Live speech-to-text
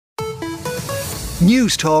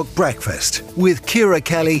Newstalk Breakfast with Ciara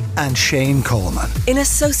Kelly and Shane Coleman. In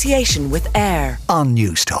association with AIR on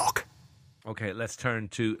Newstalk. OK, let's turn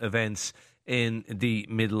to events in the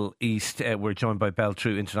Middle East. We're joined by Bel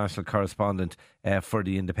Trew, international correspondent for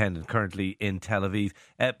The Independent, currently in Tel Aviv.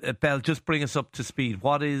 Bel, just bring us up to speed.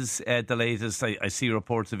 What is the latest? I see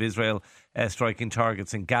reports of Israel striking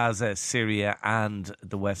targets in Gaza, Syria and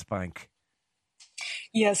the West Bank.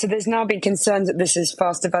 Yeah, so there's now been concerns that this is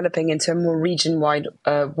fast developing into a more region-wide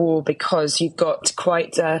war because you've got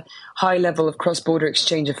quite a high level of cross-border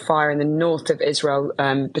exchange of fire in the north of Israel,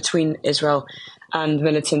 between Israel and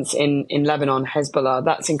militants in Lebanon, Hezbollah.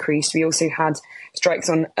 That's increased. We also had strikes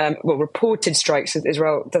on, reported strikes, as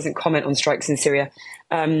Israel doesn't comment on strikes in Syria,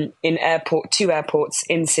 in two airports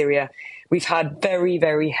in Syria. We've had very,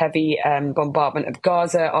 very heavy bombardment of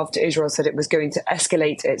Gaza after Israel said it was going to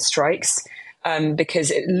escalate its strikes.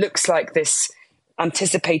 Because it looks like this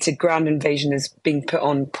anticipated ground invasion is being put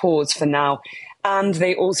on pause for now. And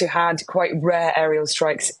they also had quite rare aerial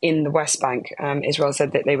strikes in the West Bank. Israel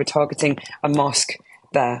said that they were targeting a mosque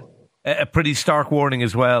there. A pretty stark warning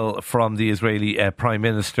as well from the Israeli Prime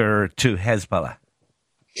Minister to Hezbollah.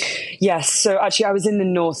 Yes, so actually I was in the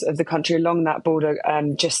north of the country along that border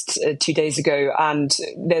just 2 days ago, and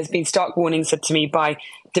there's been stark warnings said to me by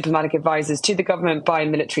diplomatic advisors to the government, by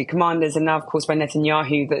military commanders, and now of course by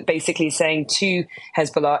Netanyahu, that basically saying to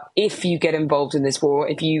Hezbollah, if you get involved in this war,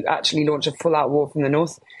 if you actually launch a full-out war from the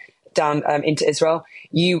north down into Israel,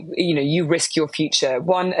 you risk your future.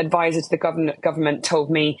 One advisor to the government told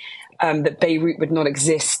me that Beirut would not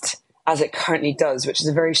exist as it currently does, which is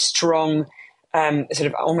a very strong sort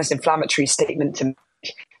of almost inflammatory statement to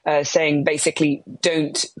make, saying basically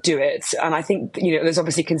don't do it. And I think, there's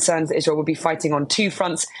obviously concerns that Israel will be fighting on two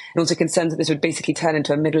fronts, and also concerns that this would basically turn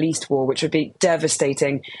into a Middle East war, which would be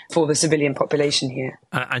devastating for the civilian population here.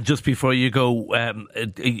 And just before you go,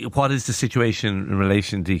 what is the situation in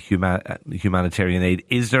relation to humanitarian aid?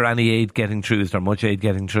 Is there any aid getting through? Is there much aid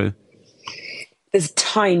getting through? There's a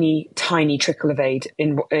tiny, tiny trickle of aid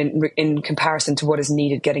in comparison to what is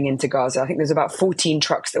needed getting into Gaza. I think there's about 14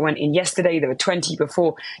 trucks that went in yesterday. There were 20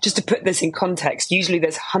 before. Just to put this in context, usually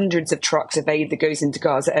there's hundreds of trucks of aid that goes into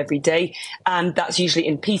Gaza every day. And that's usually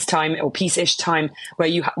in peacetime or peace-ish time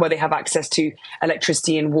where they have access to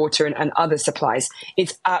electricity and water and other supplies.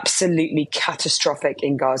 It's absolutely catastrophic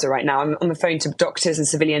in Gaza right now. I'm on the phone to doctors and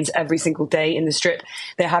civilians every single day in the Strip.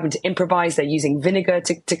 They're having to improvise. They're using vinegar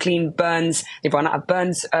to clean burns. They've run out of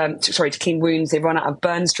burns, to clean wounds. They've run out of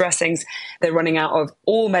burns dressings. They're running out of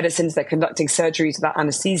all medicines. They're conducting surgeries without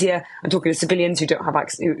anesthesia. I'm talking to civilians who don't have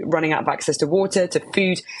running out of access to water, to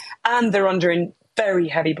food, and they're under very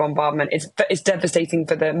heavy bombardment. It's devastating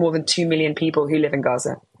for the more than 2 million people who live in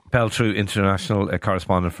Gaza. Bel Trew, international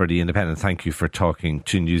correspondent for The Independent, thank you for talking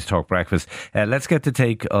to Newstalk Breakfast. Let's get the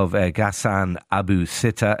take of Ghassan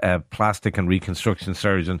Abu-Sittah, a plastic and reconstruction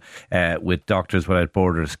surgeon with Doctors Without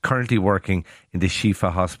Borders, currently working in the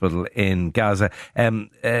Shifa Hospital in Gaza.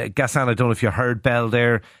 Ghassan, I don't know if you heard Bel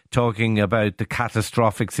there talking about the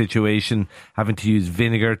catastrophic situation, having to use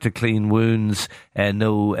vinegar to clean wounds,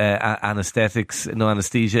 no anaesthetics, no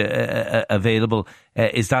anaesthesia available.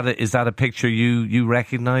 Is that a picture you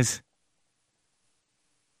recognise?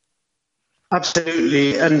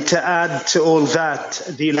 Absolutely. And to add to all that,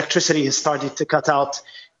 the electricity has started to cut out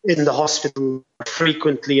in the hospital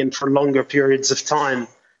frequently and for longer periods of time.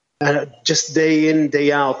 Just day in,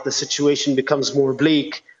 day out, the situation becomes more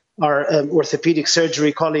bleak. Our orthopedic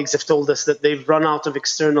surgery colleagues have told us that they've run out of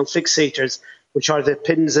external fixators, which are the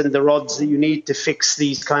pins and the rods that you need to fix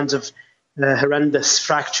these kinds of horrendous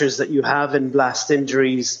fractures that you have in blast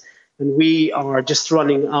injuries. And we are just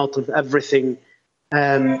running out of everything.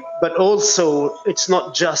 But also, it's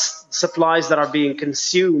not just supplies that are being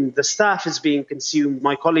consumed. The staff is being consumed.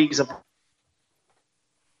 My colleagues have...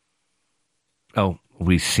 Oh,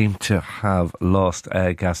 we seem to have lost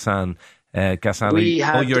Ghassan.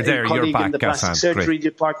 Ghassan, you're there. You're back, in the plastic Ghassan. surgery Great.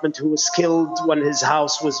 department who was killed when his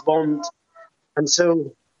house was bombed. And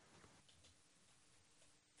so...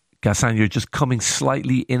 Ghassan, you're just coming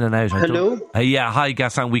slightly in and out. Hello? Yeah, hi,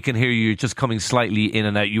 Ghassan. We can hear you. You're just coming slightly in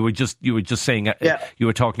and out. You were just saying, you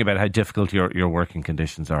were talking about how difficult your working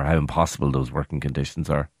conditions are, how impossible those working conditions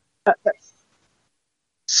are.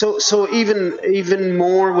 So even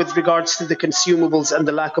more with regards to the consumables and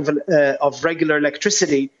the lack of regular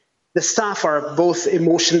electricity, the staff are both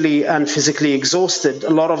emotionally and physically exhausted.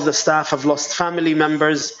 A lot of the staff have lost family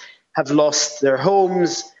members, have lost their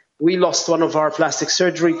homes. We lost one of our plastic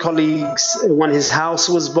surgery colleagues when his house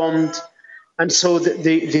was bombed. And so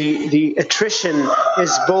the attrition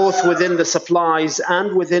is both within the supplies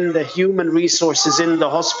and within the human resources in the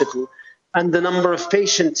hospital. and the number of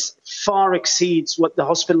patients far exceeds what the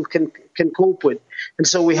hospital can cope with. And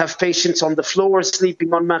so we have patients on the floor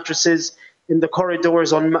sleeping on mattresses, in the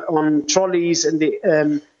corridors on trolleys, in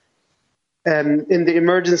the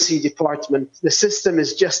emergency department. The system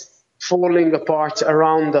is just falling apart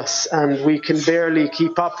around us, and we can barely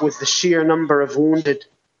keep up with the sheer number of wounded.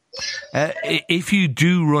 If you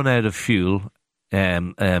do run out of fuel,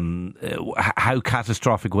 how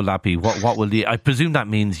catastrophic will that be? What will I presume that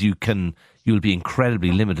means you'll be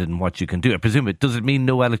incredibly limited in what you can do. I presume does it mean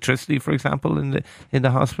no electricity, for example, in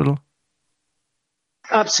the hospital?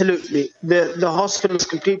 Absolutely. The hospital is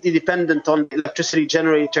completely dependent on electricity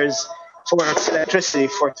generators for its electricity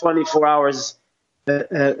for 24 hours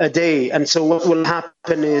a day. And so what will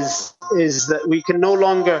happen is that we can no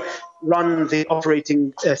longer run the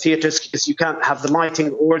operating theatres because you can't have the lighting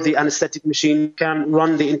or the anaesthetic machine. You can't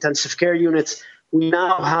run the intensive care units. We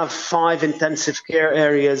now have 5 intensive care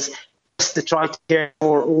areas just to try to care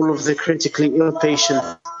for all of the critically ill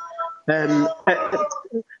patients.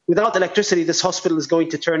 Without electricity, this hospital is going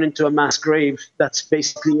to turn into a mass grave. That's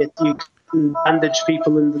basically it. You can bandage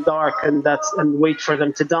people in the dark and wait for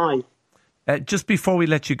them to die. Just before we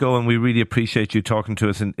let you go, and we really appreciate you talking to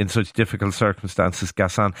us in such difficult circumstances,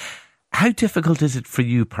 Ghassan, how difficult is it for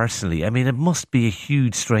you personally? I mean, it must be a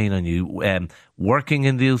huge strain on you, working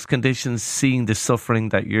in those conditions, seeing the suffering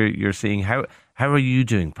that you're seeing. How are you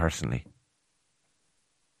doing personally?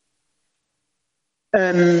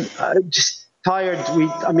 Just tired.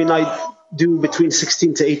 I do between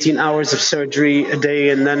 16 to 18 hours of surgery a day,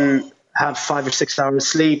 and then have 5 or 6 hours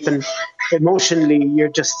sleep. And emotionally,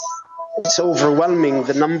 it's overwhelming,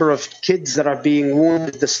 the number of kids that are being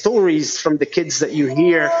wounded, the stories from the kids that you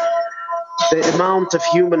hear, the amount of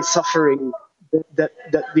human suffering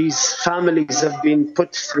that these families have been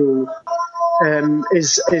put through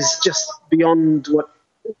is just beyond what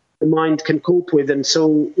the mind can cope with. And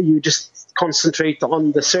so you just concentrate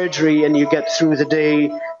on the surgery and you get through the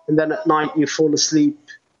day, and then at night you fall asleep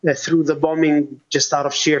through the bombing just out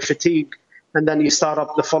of sheer fatigue. And then you start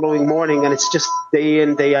up the following morning, and it's just day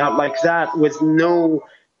in, day out like that, with no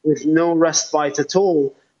respite at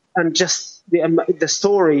all. And just the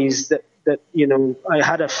stories that I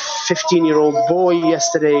had a 15-year-old boy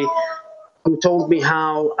yesterday who told me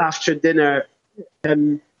how after dinner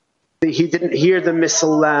he didn't hear the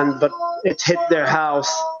missile land, but it hit their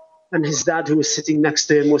house, and his dad, who was sitting next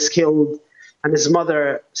to him, was killed, and his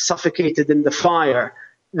mother suffocated in the fire.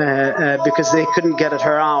 Because they couldn't get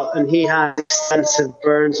her out, and he had extensive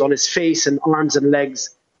burns on his face and arms and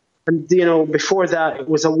legs. And before that, it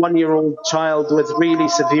was a 1-year-old child with really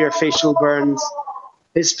severe facial burns.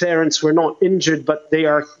 His parents were not injured, but they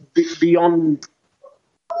are beyond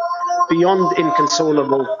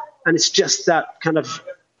inconsolable. And it's just that kind of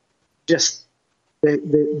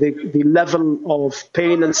the level of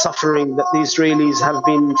pain and suffering that the Israelis have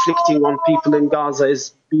been inflicting on people in Gaza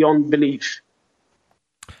is beyond belief.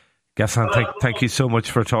 Ghassan, thank you so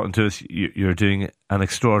much for talking to us. You're doing an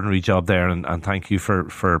extraordinary job there, and thank you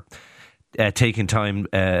for taking time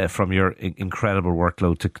from your incredible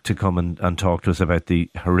workload to come and talk to us about the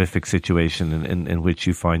horrific situation in which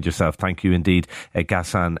you find yourself. Thank you indeed.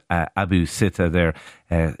 Ghassan Abu-Sittah there,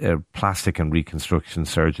 a plastic and reconstruction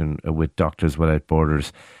surgeon with Doctors Without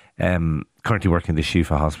Borders, currently working in the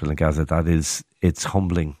Shifa Hospital in Gaza. It's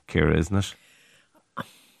humbling, Ciara, isn't it?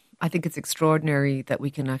 I think it's extraordinary that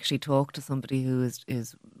we can actually talk to somebody who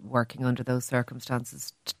is working under those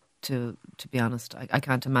circumstances. To be honest, I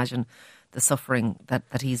can't imagine the suffering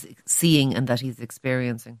that he's seeing and that he's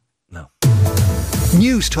experiencing. No.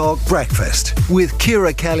 Newstalk Breakfast with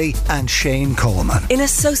Ciara Kelly and Shane Coleman. In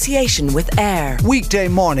association with AIR. Weekday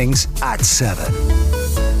mornings at 7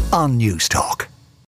 on Newstalk.